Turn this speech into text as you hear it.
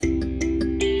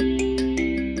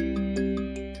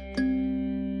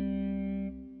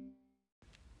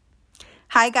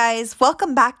Hi guys,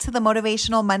 welcome back to the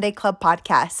Motivational Monday Club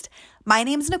podcast. My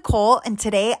name's Nicole, and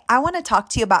today I want to talk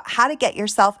to you about how to get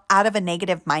yourself out of a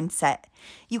negative mindset.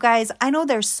 You guys, I know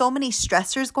there's so many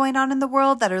stressors going on in the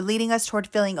world that are leading us toward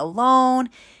feeling alone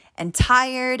and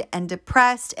tired and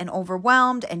depressed and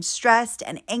overwhelmed and stressed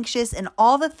and anxious and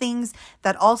all the things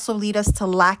that also lead us to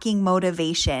lacking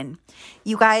motivation.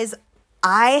 You guys,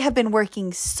 I have been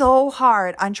working so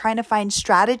hard on trying to find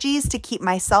strategies to keep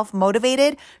myself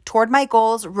motivated toward my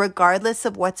goals, regardless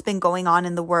of what's been going on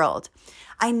in the world.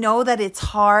 I know that it's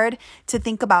hard to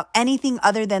think about anything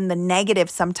other than the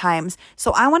negative sometimes.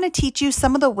 So I want to teach you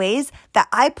some of the ways that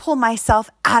I pull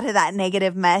myself out of that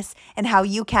negative mess and how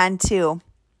you can too.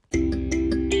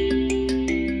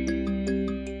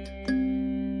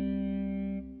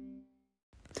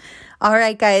 All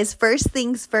right, guys, first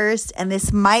things first, and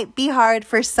this might be hard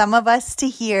for some of us to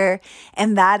hear,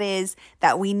 and that is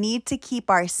that we need to keep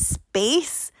our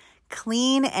space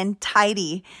clean and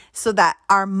tidy so that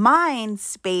our mind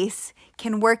space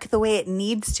can work the way it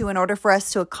needs to in order for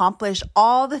us to accomplish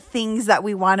all the things that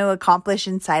we want to accomplish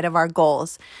inside of our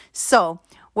goals. So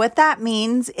what that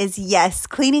means is, yes,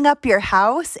 cleaning up your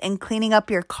house and cleaning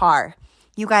up your car.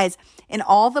 You guys, in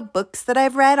all the books that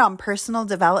I've read on personal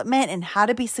development and how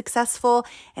to be successful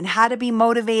and how to be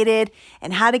motivated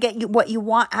and how to get what you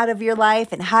want out of your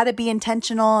life and how to be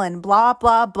intentional and blah,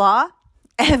 blah, blah,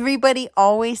 everybody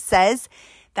always says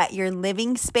that your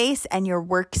living space and your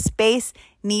workspace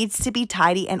needs to be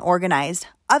tidy and organized.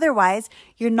 Otherwise,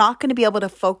 you're not going to be able to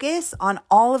focus on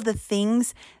all of the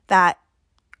things that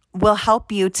will help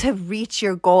you to reach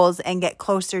your goals and get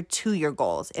closer to your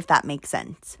goals, if that makes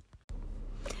sense.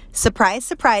 Surprise,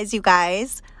 surprise, you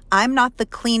guys. I'm not the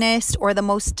cleanest or the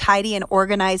most tidy and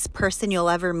organized person you'll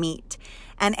ever meet.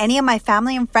 And any of my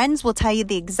family and friends will tell you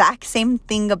the exact same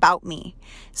thing about me.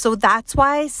 So that's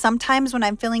why sometimes when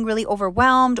I'm feeling really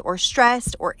overwhelmed or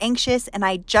stressed or anxious and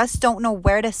I just don't know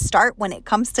where to start when it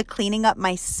comes to cleaning up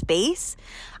my space,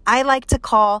 I like to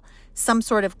call some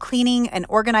sort of cleaning and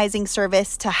organizing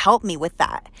service to help me with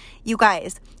that. You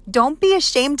guys, don't be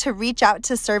ashamed to reach out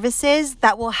to services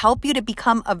that will help you to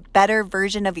become a better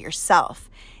version of yourself.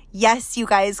 Yes, you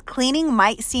guys, cleaning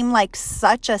might seem like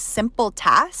such a simple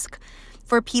task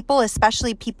for people,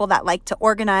 especially people that like to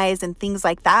organize and things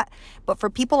like that. But for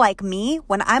people like me,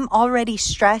 when I'm already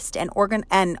stressed and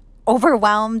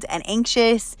overwhelmed and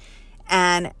anxious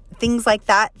and things like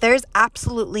that, there's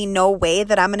absolutely no way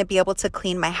that I'm going to be able to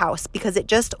clean my house because it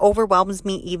just overwhelms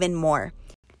me even more.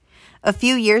 A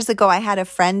few years ago, I had a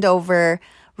friend over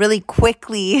really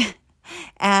quickly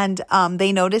and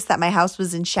they noticed that my house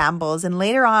was in shambles. And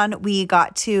later on, we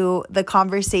got to the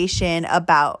conversation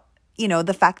about,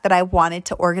 the fact that I wanted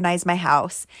to organize my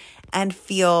house and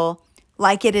feel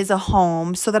like it is a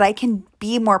home so that I can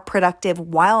be more productive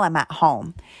while I'm at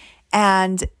home.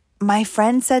 And my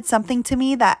friend said something to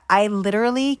me that I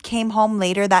literally came home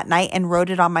later that night and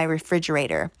wrote it on my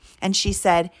refrigerator. And she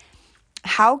said,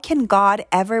 "How can God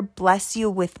ever bless you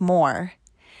with more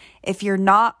if you're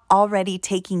not already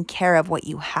taking care of what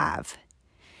you have?"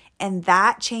 And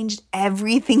that changed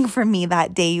everything for me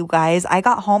that day, you guys. I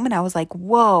got home and I was like,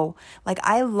 whoa,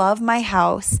 I love my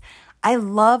house. I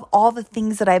love all the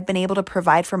things that I've been able to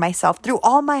provide for myself through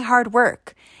all my hard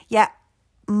work. Yet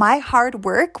my hard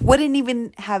work wouldn't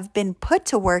even have been put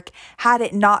to work had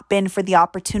it not been for the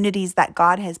opportunities that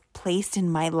God has placed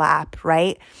in my lap,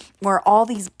 right? Where all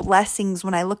these blessings,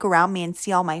 when I look around me and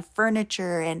see all my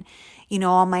furniture and,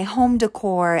 all my home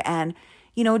decor and,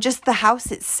 just the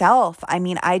house itself. I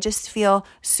mean, I just feel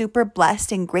super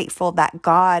blessed and grateful that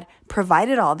God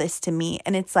provided all this to me.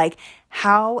 And it's like,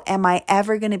 how am I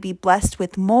ever going to be blessed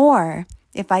with more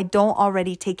if I don't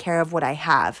already take care of what I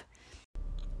have?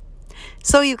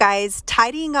 So you guys,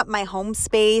 tidying up my home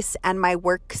space and my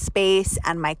workspace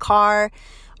and my car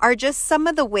are just some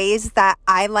of the ways that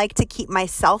I like to keep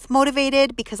myself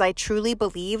motivated, because I truly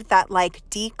believe that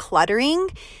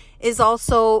decluttering is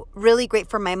also really great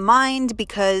for my mind,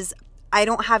 because I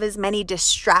don't have as many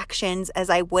distractions as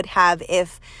I would have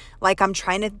if I'm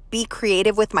trying to be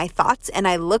creative with my thoughts and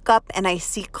I look up and I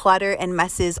see clutter and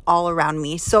messes all around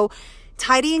me. So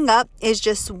tidying up is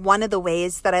just one of the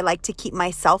ways that I like to keep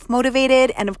myself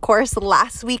motivated. And of course,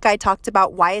 last week I talked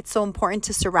about why it's so important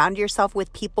to surround yourself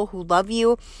with people who love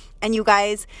you. And you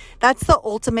guys, that's the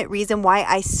ultimate reason why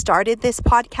I started this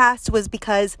podcast, was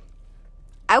because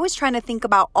I was trying to think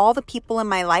about all the people in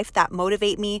my life that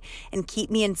motivate me and keep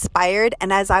me inspired.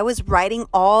 And as I was writing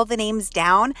all the names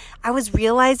down, I was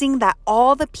realizing that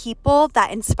all the people that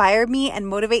inspire me and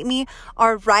motivate me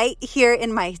are right here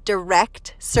in my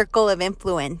direct circle of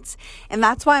influence. And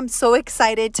that's why I'm so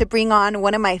excited to bring on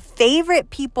one of my favorite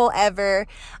people ever.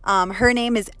 Her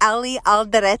name is Ali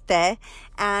Alderete.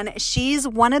 And she's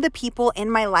one of the people in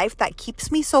my life that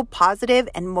keeps me so positive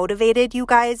and motivated, you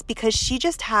guys, because she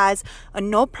just has a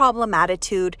no problem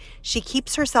attitude. She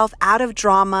keeps herself out of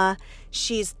drama.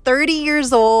 She's 30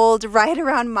 years old, right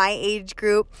around my age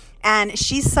group. And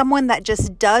she's someone that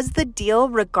just does the deal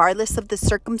regardless of the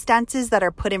circumstances that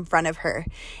are put in front of her.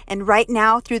 And right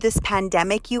now, through this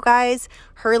pandemic, you guys,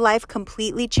 her life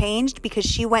completely changed because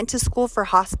she went to school for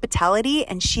hospitality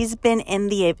and she's been in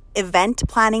the event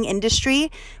planning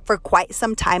industry for quite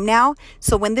some time now.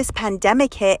 So when this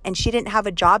pandemic hit and she didn't have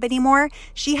a job anymore,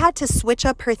 she had to switch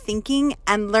up her thinking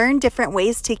and learn different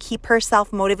ways to keep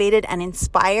herself motivated and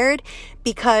inspired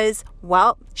because,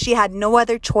 well, she had no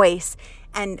other choice.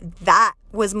 And that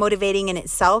was motivating in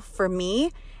itself for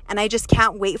me. And I just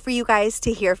can't wait for you guys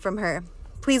to hear from her.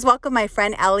 Please welcome my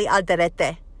friend Ali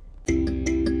Alderete.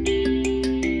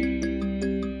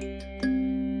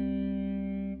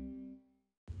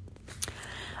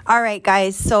 All right,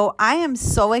 guys. So I am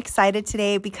so excited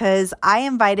today because I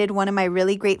invited one of my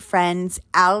really great friends,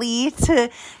 Ali, to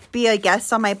be a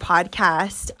guest on my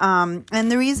podcast.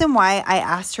 And the reason why I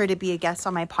asked her to be a guest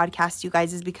on my podcast, you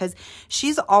guys, is because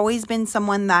she's always been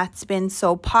someone that's been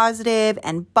so positive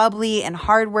and bubbly and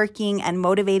hardworking and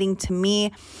motivating to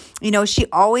me. You know, she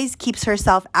always keeps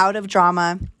herself out of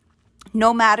drama.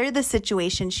 No matter the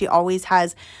situation, she always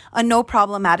has a no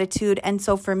problem attitude. And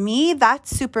so for me, that's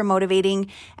super motivating.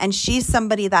 And she's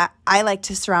somebody that I like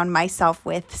to surround myself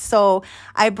with. So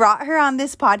I brought her on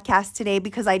this podcast today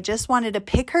because I just wanted to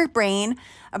pick her brain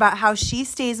about how she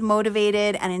stays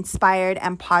motivated and inspired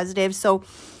and positive. So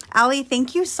Ali,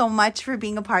 thank you so much for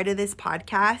being a part of this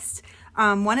podcast.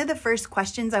 One of the first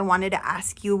questions I wanted to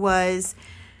ask you was,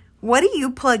 what do you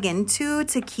plug into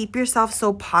to keep yourself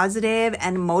so positive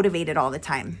and motivated all the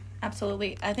time?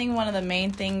 Absolutely. I think one of the main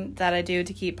things that I do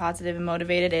to keep positive and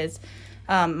motivated is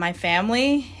my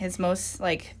family is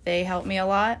they help me a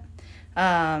lot.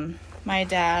 My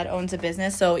dad owns a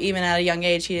business, so even at a young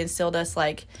age, he instilled us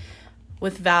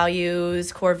with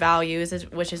values, core values,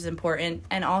 which is important.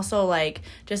 And also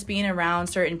just being around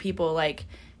certain people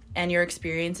and your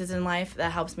experiences in life,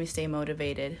 that helps me stay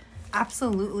motivated.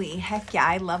 Absolutely. Heck yeah,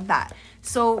 I love that.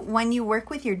 So when you work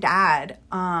with your dad,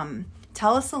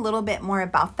 tell us a little bit more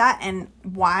about that and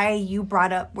why you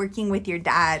brought up working with your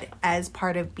dad as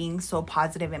part of being so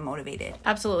positive and motivated.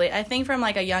 Absolutely. I think from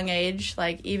a young age,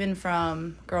 even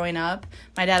from growing up,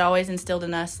 my dad always instilled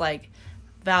in us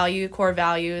core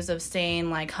values of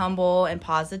staying humble and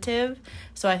positive.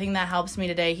 So I think that helps me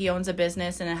today. He owns a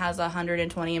business and it has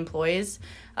 120 employees.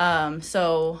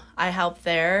 So I help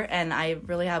there, and I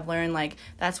really have learned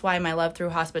that's why my love through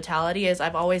hospitality is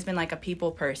I've always been a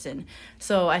people person.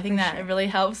 So I think it really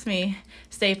helps me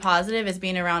stay positive is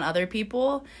being around other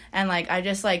people. And I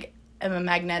just am a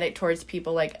magnetic towards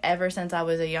people ever since I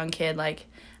was a young kid.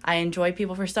 I enjoy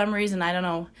people for some reason. I don't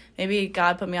know. Maybe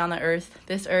God put me on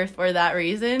this earth for that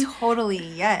reason. Totally.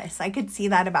 Yes. I could see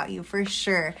that about you for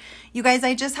sure. You guys,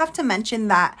 I just have to mention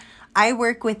that I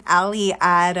work with Ali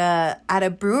at a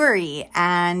brewery,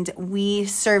 and we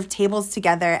serve tables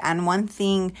together. And one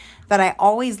thing that I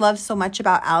always love so much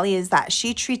about Ali is that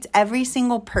she treats every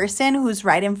single person who's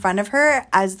right in front of her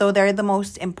as though they're the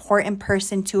most important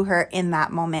person to her in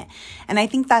that moment. And I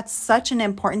think that's such an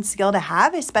important skill to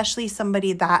have, especially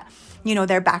somebody that,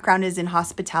 their background is in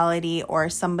hospitality, or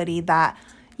somebody that,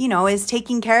 is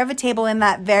taking care of a table in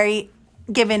that very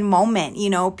given moment.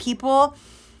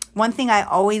 One thing I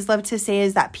always love to say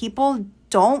is that people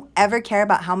don't ever care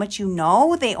about how much you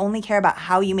know. They only care about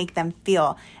how you make them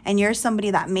feel. And you're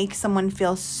somebody that makes someone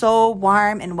feel so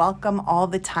warm and welcome all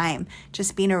the time,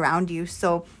 just being around you.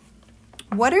 So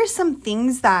what are some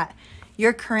things that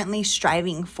you're currently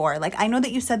striving for? I know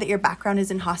that you said that your background is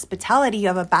in hospitality. You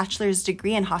have a bachelor's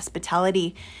degree in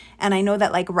hospitality. And I know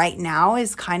that right now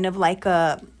is kind of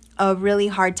a really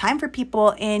hard time for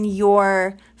people in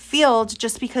your field,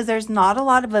 just because there's not a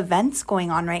lot of events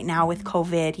going on right now with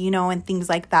COVID, and things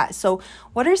like that. So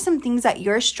what are some things that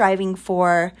you're striving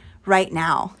for right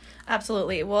now?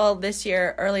 Absolutely. Well,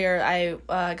 earlier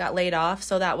I got laid off,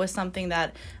 so that was something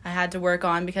that I had to work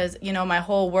on because, my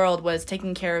whole world was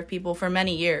taking care of people for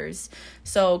many years.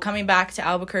 So coming back to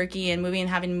Albuquerque and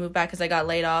having to move back because I got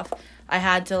laid off, I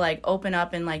had to open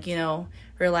up and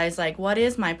realize, like, what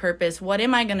is my purpose? What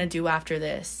am I going to do after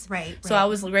this? Right. So I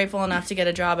was grateful enough to get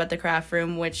a job at the craft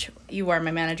room, which you are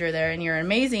my manager there and you're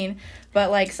amazing.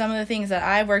 But, like, some of the things that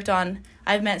I've worked on,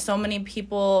 I've met so many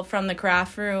people from the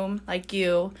craft room, like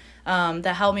you,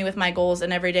 that help me with my goals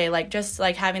and every day, like, just,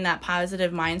 like, having that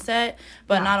positive mindset.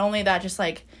 But not only that, just,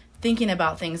 like, thinking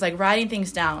about things, like writing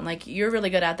things down. Like, you're really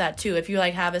good at that too. If you,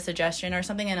 like, have a suggestion or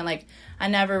something, and like, I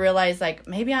never realized, like,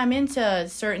 maybe I'm into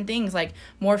certain things, like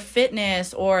more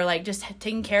fitness or like just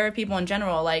taking care of people in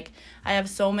general. Like, I have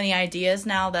so many ideas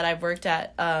now that I've worked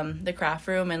at the craft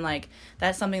room, and like,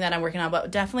 that's something that I'm working on.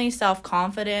 But definitely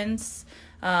self-confidence,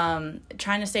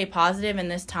 trying to stay positive in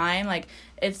this time. Like,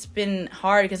 it's been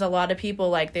hard because a lot of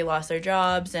people, like, they lost their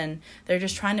jobs and they're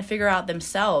just trying to figure out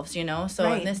themselves, you know?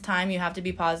 So in this time, you have to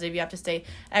be positive. You have to stay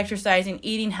exercising,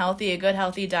 eating healthy, a good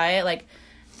healthy diet. Like,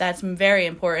 that's very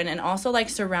important. And also, like,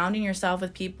 surrounding yourself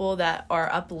with people that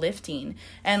are uplifting.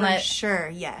 And For sure,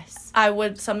 yes.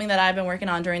 Something that I've been working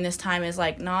on during this time is,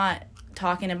 like, not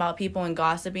talking about people and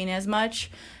gossiping as much,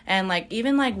 and like,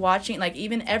 even like watching, like,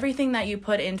 even everything that you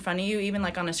put in front of you, even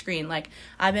like on a screen. Like,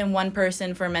 I've been one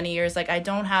person for many years, like, I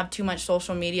don't have too much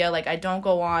social media. Like, I don't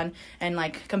go on and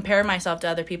like compare myself to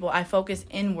other people. I focus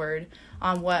inward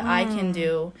on what I can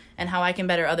do and how I can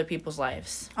better other people's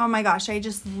lives. Oh my gosh, I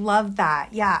just love that.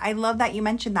 Yeah, I love that you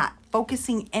mentioned that.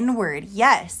 Focusing inward,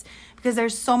 yes. Because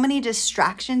there's so many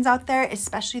distractions out there,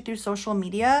 especially through social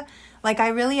media. Like, I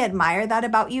really admire that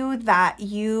about you, that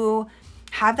you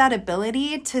have that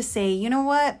ability to say, you know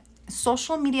what,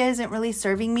 social media isn't really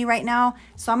serving me right now,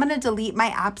 so I'm going to delete my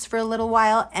apps for a little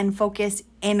while and focus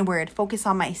inward, focus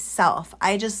on myself.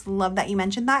 I just love that you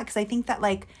mentioned that, because I think that,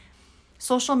 like,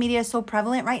 social media is so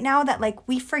prevalent right now that, like,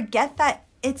 we forget that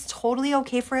it's totally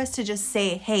okay for us to just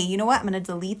say, hey, you know what, I'm going to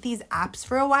delete these apps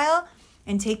for a while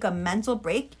and take a mental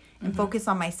break and focus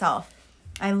on myself.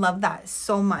 I love that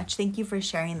so much. Thank you for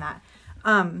sharing that.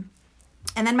 And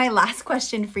then my last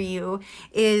question for you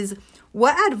is,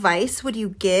 what advice would you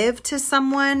give to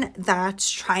someone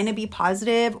that's trying to be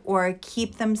positive or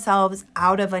keep themselves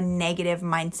out of a negative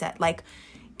mindset? Like,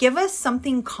 give us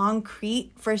something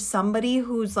concrete for somebody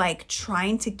who's like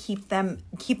trying to keep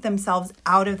themselves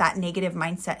out of that negative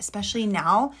mindset, especially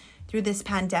now through this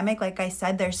pandemic. Like I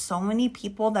said, there's so many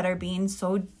people that are being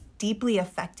so deeply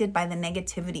affected by the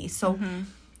negativity. So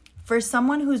for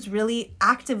someone who's really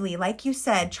actively, like you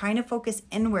said, trying to focus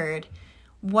inward,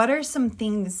 what are some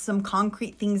things, some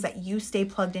concrete things that you stay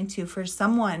plugged into for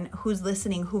someone who's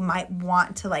listening who might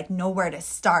want to, like, know where to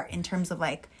start in terms of,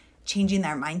 like, changing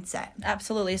their mindset?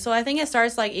 Absolutely. So I think it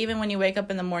starts, like, even when you wake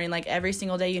up in the morning, like, every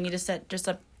single day you need to set just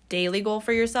a daily goal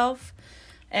for yourself,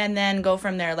 and then go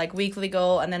from there, like, weekly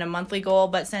goal and then a monthly goal.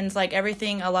 But since, like,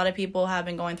 everything, a lot of people have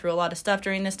been going through a lot of stuff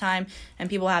during this time, and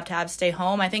people have to stay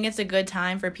home, I think it's a good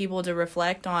time for people to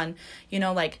reflect on, you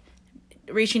know, like,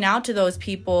 reaching out to those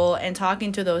people and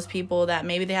talking to those people that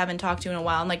maybe they haven't talked to in a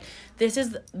while. And, like,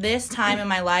 this time in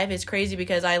my life is crazy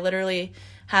because I literally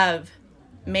have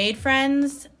made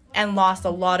friends and lost a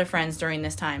lot of friends during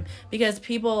this time because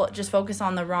people just focus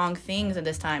on the wrong things at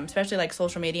this time, especially like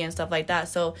social media and stuff like that.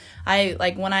 So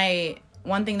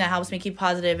one thing that helps me keep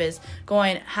positive is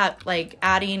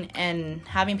adding and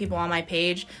having people on my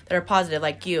page that are positive,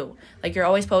 like you. Like, you're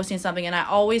always posting something, and I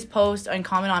always post and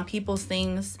comment on people's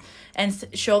things and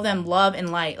show them love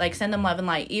and light. Like, send them love and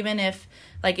light, even if,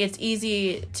 like, it's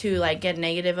easy to, like, get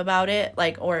negative about it,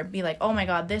 like, or be like, oh my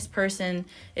God, this person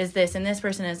is this and this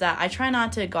person is that. I try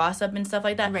not to gossip and stuff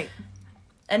like that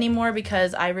anymore,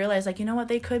 because I realize, like, you know what,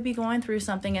 they could be going through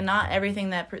something, and not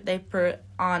everything that they put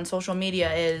on social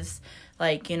media is,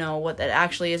 like, you know, what that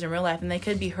actually is in real life, and they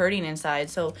could be hurting inside.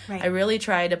 So I really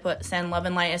try to send love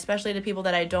and light, especially to people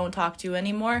that I don't talk to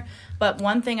anymore. But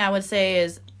one thing I would say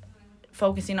is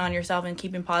focusing on yourself and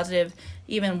keeping positive,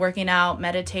 even working out,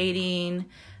 meditating,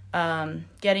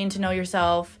 getting to know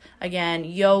yourself, again,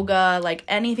 yoga, like,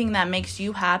 anything that makes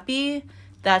you happy,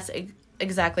 that's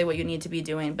exactly what you need to be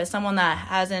doing. But someone that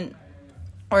hasn't,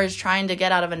 or is trying to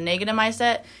get out of a negative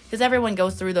mindset, because everyone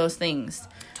goes through those things.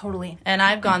 Totally. And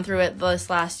I've gone through it this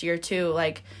last year too,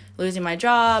 like losing my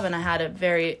job, and I had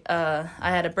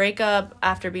a breakup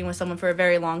after being with someone for a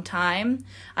very long time.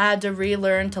 I had to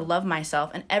relearn to love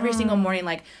myself, and every single morning,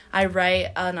 like, I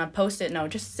write on a Post-it note,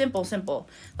 just simple,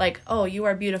 like, oh, you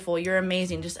are beautiful, you're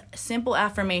amazing, just simple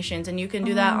affirmations. And you can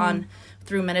do that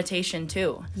through meditation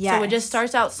too. So it just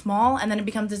starts out small, and then it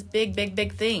becomes this big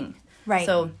thing. Right.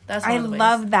 So that's one I of the ways.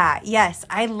 love that. Yes,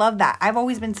 I love that. I've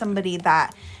always been somebody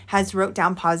that has wrote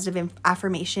down positive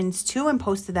affirmations too and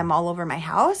posted them all over my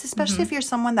house, especially if you're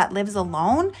someone that lives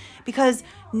alone, because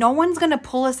no one's going to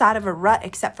pull us out of a rut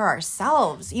except for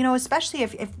ourselves, you know, especially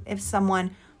if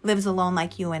someone lives alone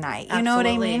like you and I. You know what I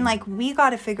Absolutely. mean? Like, we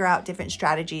got to figure out different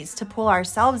strategies to pull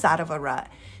ourselves out of a rut.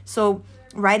 So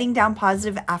writing down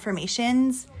positive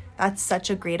affirmations, that's such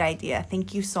a great idea.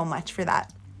 Thank you so much for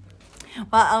that.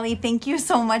 Well, Ellie, thank you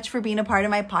so much for being a part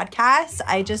of my podcast.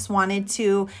 I just wanted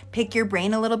to pick your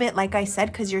brain a little bit, like I said,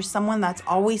 because you're someone that's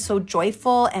always so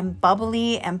joyful and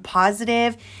bubbly and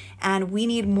positive, and we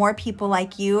need more people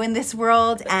like you in this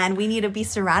world, and we need to be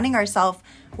surrounding ourselves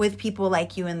with people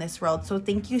like you in this world. So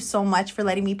thank you so much for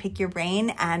letting me pick your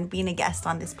brain and being a guest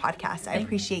on this podcast. I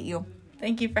appreciate you.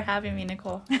 Thank you for having me,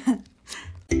 Nicole.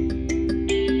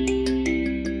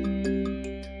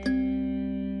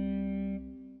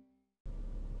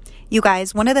 You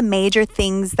guys, one of the major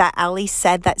things that Ellie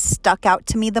said that stuck out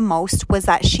to me the most was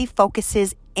that she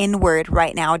focuses inward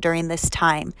right now during this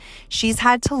time. She's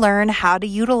had to learn how to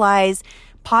utilize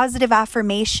positive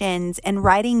affirmations and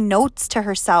writing notes to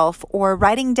herself or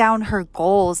writing down her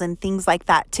goals and things like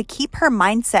that to keep her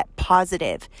mindset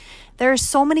positive. There are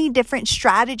so many different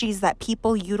strategies that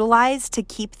people utilize to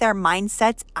keep their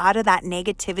mindsets out of that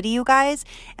negativity, you guys.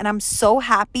 And I'm so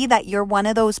happy that you're one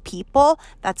of those people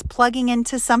that's plugging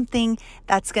into something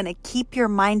that's going to keep your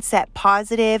mindset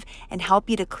positive and help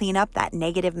you to clean up that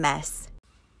negative mess.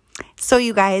 So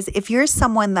you guys, if you're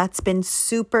someone that's been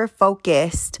super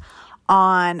focused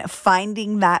on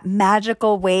finding that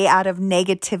magical way out of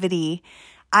negativity,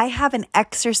 I have an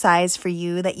exercise for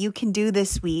you that you can do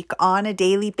this week on a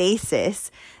daily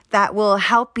basis that will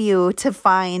help you to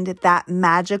find that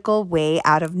magical way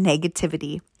out of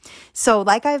negativity. So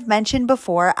like I've mentioned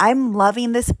before, I'm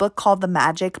loving this book called The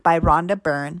Magic by Rhonda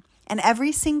Byrne. And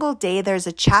every single day there's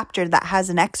a chapter that has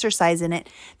an exercise in it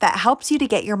that helps you to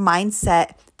get your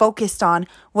mindset focused on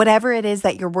whatever it is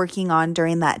that you're working on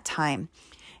during that time.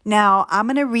 Now, I'm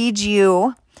going to read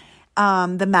you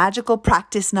the magical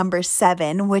practice number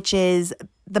 7, which is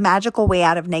the magical way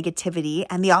out of negativity.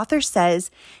 And the author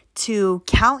says to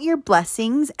count your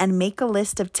blessings and make a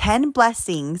list of 10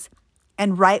 blessings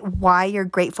and write why you're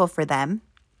grateful for them.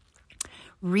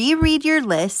 Reread your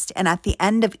list, and at the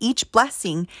end of each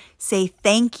blessing, say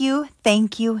thank you,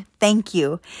 thank you, thank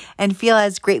you, and feel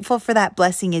as grateful for that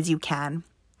blessing as you can.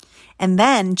 And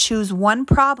then choose one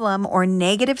problem or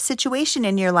negative situation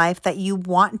in your life that you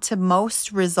want to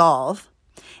most resolve.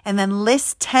 And then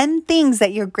list 10 things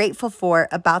that you're grateful for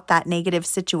about that negative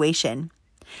situation.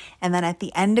 And then at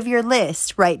the end of your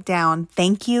list, write down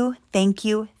thank you, thank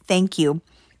you, thank you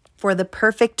for the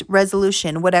perfect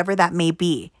resolution, whatever that may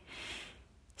be.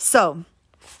 So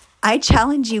I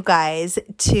challenge you guys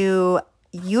to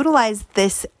utilize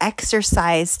this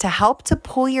exercise to help to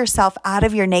pull yourself out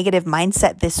of your negative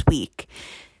mindset this week.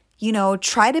 You know,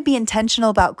 try to be intentional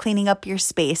about cleaning up your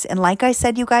space. And like I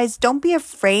said, you guys, don't be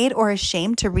afraid or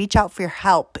ashamed to reach out for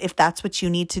help if that's what you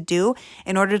need to do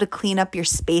in order to clean up your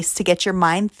space to get your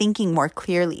mind thinking more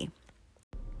clearly.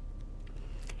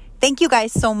 Thank you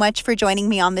guys so much for joining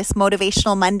me on this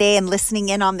Motivational Monday and listening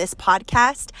in on this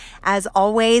podcast. As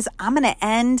always, I'm going to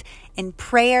end in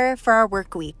prayer for our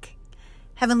work week.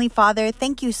 Heavenly Father,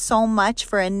 thank you so much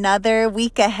for another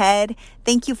week ahead.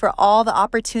 Thank you for all the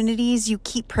opportunities you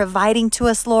keep providing to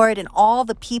us, Lord, and all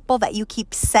the people that you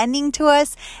keep sending to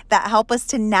us that help us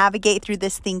to navigate through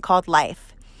this thing called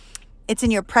life. It's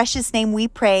in your precious name we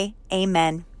pray.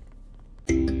 Amen.